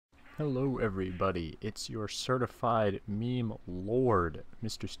Hello everybody, it's your certified meme lord,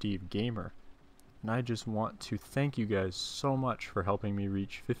 Mr. Steve Gamer, and I just want to thank you guys so much for helping me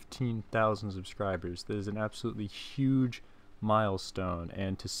reach 15,000 subscribers. That is an absolutely huge milestone,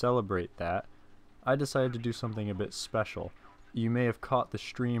 and to celebrate that, I decided to do something a bit special. You may have caught the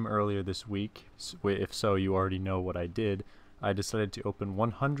stream earlier this week, if so you already know what I did. I decided to open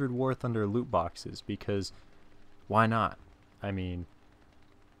 100 War Thunder loot boxes because why not? I mean,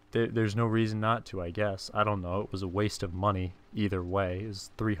 there's no reason not to, I guess. I don't know. It was a waste of money either way. It was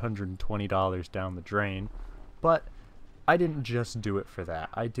 $320 down the drain. But I didn't just do it for that.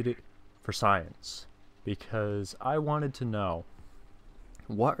 I did it for science. Because I wanted to know,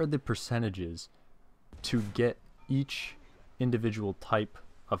 what are the percentages to get each individual type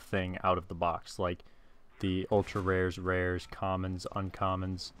of thing out of the box? Like the ultra rares, rares, commons,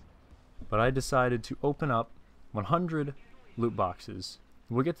 uncommons. But I decided to open up 100 loot boxes.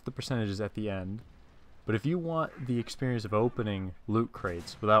 We'll get to the percentages at the end, but if you want the experience of opening loot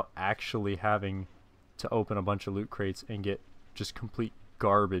crates without actually having to open a bunch of loot crates and get just complete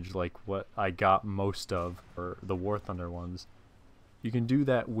garbage like what I got most of for the War Thunder ones, you can do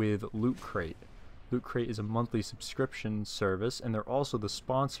that with Loot Crate. Loot Crate is a monthly subscription service, and they're also the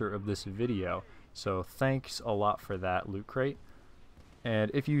sponsor of this video, so thanks a lot for that, Loot Crate. And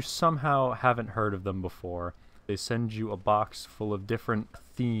if you somehow haven't heard of them before, they send you a box full of different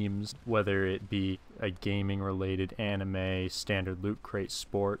themes, whether it be a gaming related, anime, standard loot crate,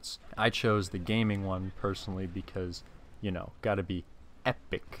 sports. I chose the gaming one personally because, you know, gotta be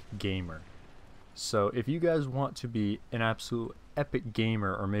epic gamer. So if you guys want to be an absolute epic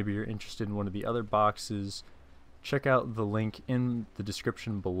gamer, or maybe you're interested in one of the other boxes, check out the link in the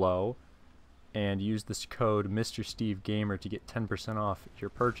description below and use this code Mr. Steve Gamer to get 10% off your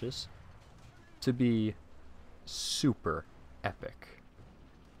purchase to be super epic.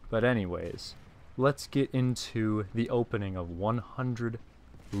 But anyways, let's get into the opening of 100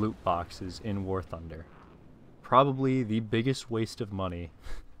 loot boxes in War Thunder. Probably the biggest waste of money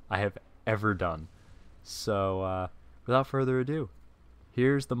I have ever done. So without further ado,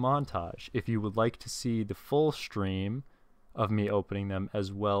 here's the montage. If you would like to see the full stream of me opening them,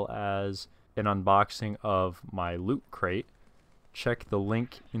 as well as an unboxing of my loot crate, check the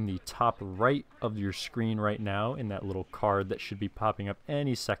link in the top right of your screen right now, in that little card that should be popping up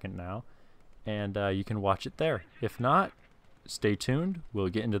any second now, and you can watch it there. If not, stay tuned. We'll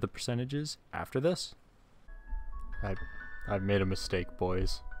get into the percentages after this. I've made a mistake,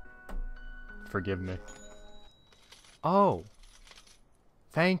 boys. Forgive me. Oh,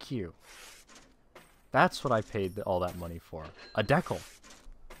 thank you. That's what I paid all that money for. A decal.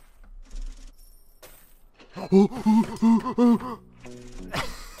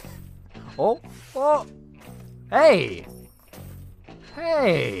 Oh, hey,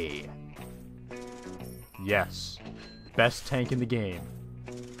 yes, best tank in the game.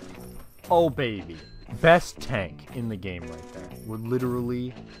 Oh baby, best tank in the game right there. We're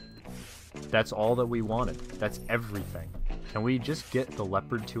literally, that's all that we wanted. That's everything. Can we just get the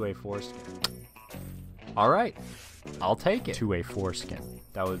leopard 2A foreskin? Alright, I'll take it. 2A foreskin.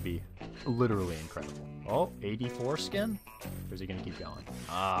 That would be literally incredible. Oh, 84 skin? Or is he gonna keep going?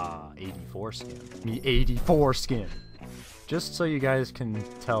 Ah, 84 skin. Me 84 skin. Just so you guys can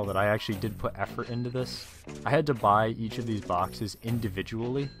tell that I actually did put effort into this, I had to buy each of these boxes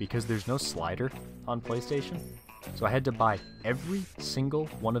individually because there's no slider on PlayStation. So I had to buy every single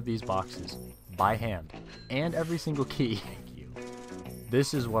one of these boxes by hand, and every single key. Thank you.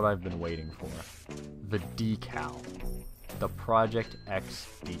 This is what I've been waiting for. The decal. The Project X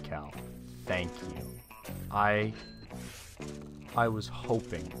decal. Thank you. I was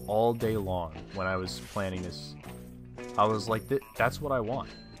hoping all day long when I was planning this. I was like, that's what I want.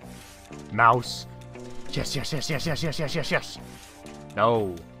 Mouse. Yes, yes, yes, yes, yes, yes, yes, yes, yes.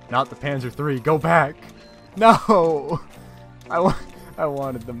 No, not the Panzer III. Go back. No. I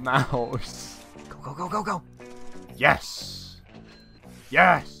wanted the mouse. Go, go, go, go, go. Yes.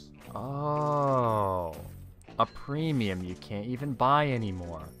 Yes. Oh. A premium you can't even buy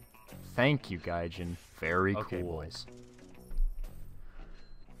anymore. Thank you, Gaijin. Very cool. Okay, boys.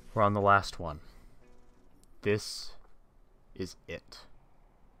 We're on the last one. This is it.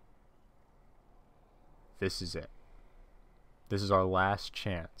 This is it. This is our last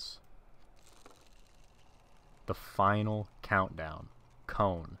chance. The final countdown.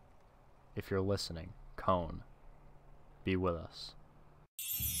 Cone. If you're listening, Cone, be with us.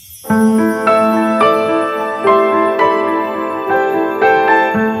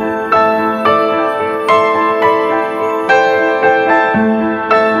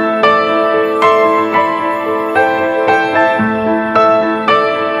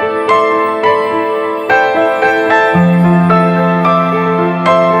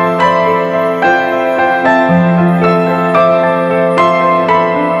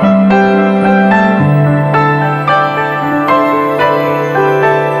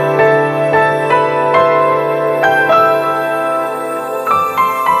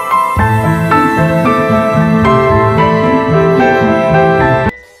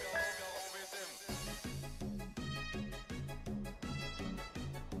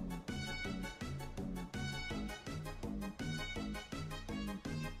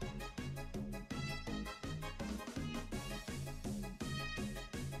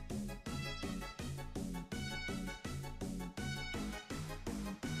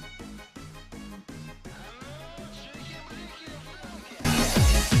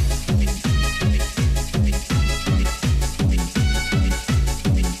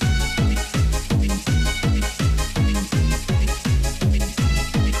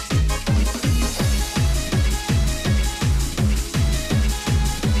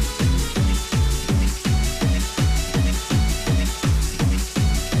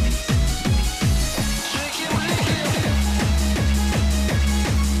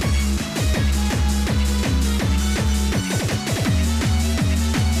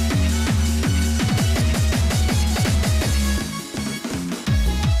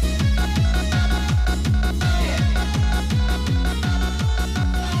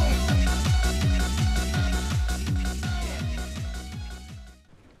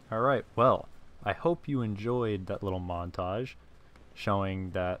 Alright, well, I hope you enjoyed that little montage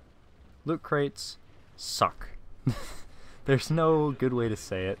showing that loot crates suck. There's no good way to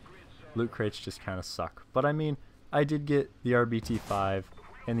say it. Loot crates just kind of suck. But I mean, I did get the RBT5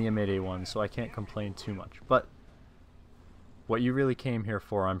 and the M8A1, so I can't complain too much. But what you really came here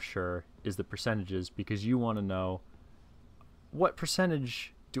for, I'm sure, is the percentages, because you want to know what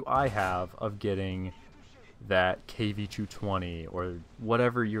percentage do I have of getting that KV220 or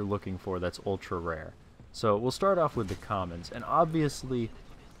whatever you're looking for that's ultra rare. So we'll start off with the commons, and obviously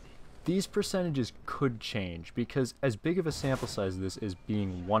these percentages could change because as big of a sample size this is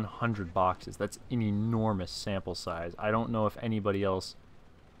being 100 boxes, that's an enormous sample size. I don't know if anybody else,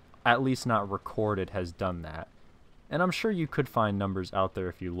 at least not recorded, has done that. And I'm sure you could find numbers out there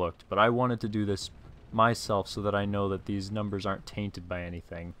if you looked, but I wanted to do this myself so that I know that these numbers aren't tainted by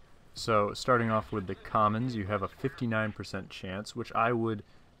anything. So starting off with the commons, you have a 59% chance, which I would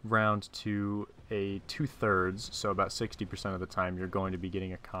round to a 2/3, so about 60% of the time you're going to be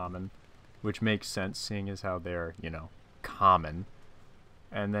getting a common, which makes sense seeing as how they're, you know, common.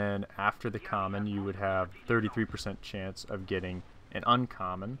 And then after the common, you would have 33% chance of getting an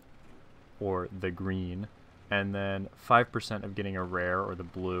uncommon, or the green, and then 5% of getting a rare, or the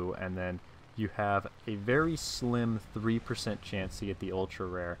blue, and then you have a very slim 3% chance to get the ultra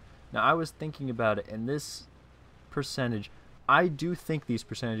rare. Now I was thinking about it, and this percentage, I do think these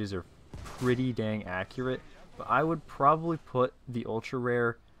percentages are pretty dang accurate, but I would probably put the ultra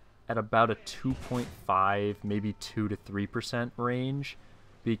rare at about a 2.5, maybe 2 to 3% range,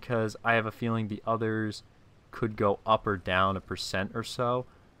 because I have a feeling the others could go up or down a percent or so.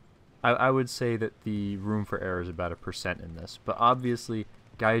 I would say that the room for error is about 1% in this, but obviously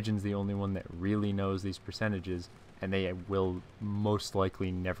Gaijin's the only one that really knows these percentages, and they will most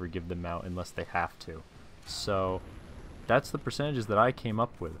likely never give them out unless they have to. So that's the percentages that I came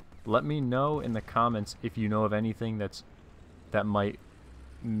up with. Let me know in the comments if you know of anything that might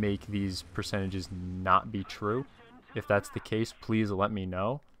make these percentages not be true. If that's the case, please let me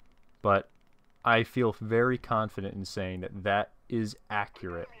know. But I feel very confident in saying that that is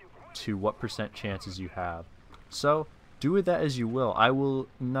accurate to what percent chances you have. So do with that as you will. I will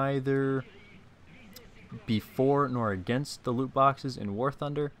neither be for nor against the loot boxes in War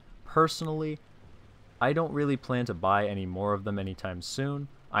Thunder. Personally, I don't really plan to buy any more of them anytime soon.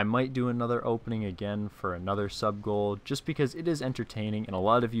 I might do another opening again for another sub goal just because it is entertaining and a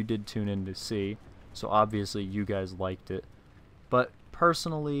lot of you did tune in to see, so obviously you guys liked it. But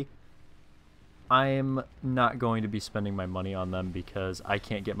personally, I am not going to be spending my money on them because I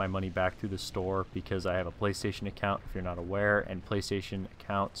can't get my money back through the store because I have a PlayStation account, if you're not aware, and PlayStation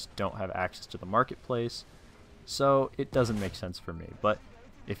accounts don't have access to the marketplace, so it doesn't make sense for me. But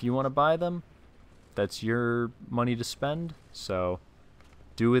if you want to buy them, that's your money to spend, so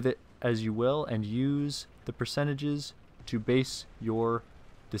do with it as you will and use the percentages to base your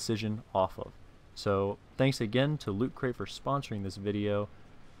decision off of. So thanks again to Loot Crate for sponsoring this video,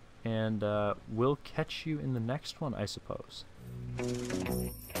 and we'll catch you in the next one, I suppose.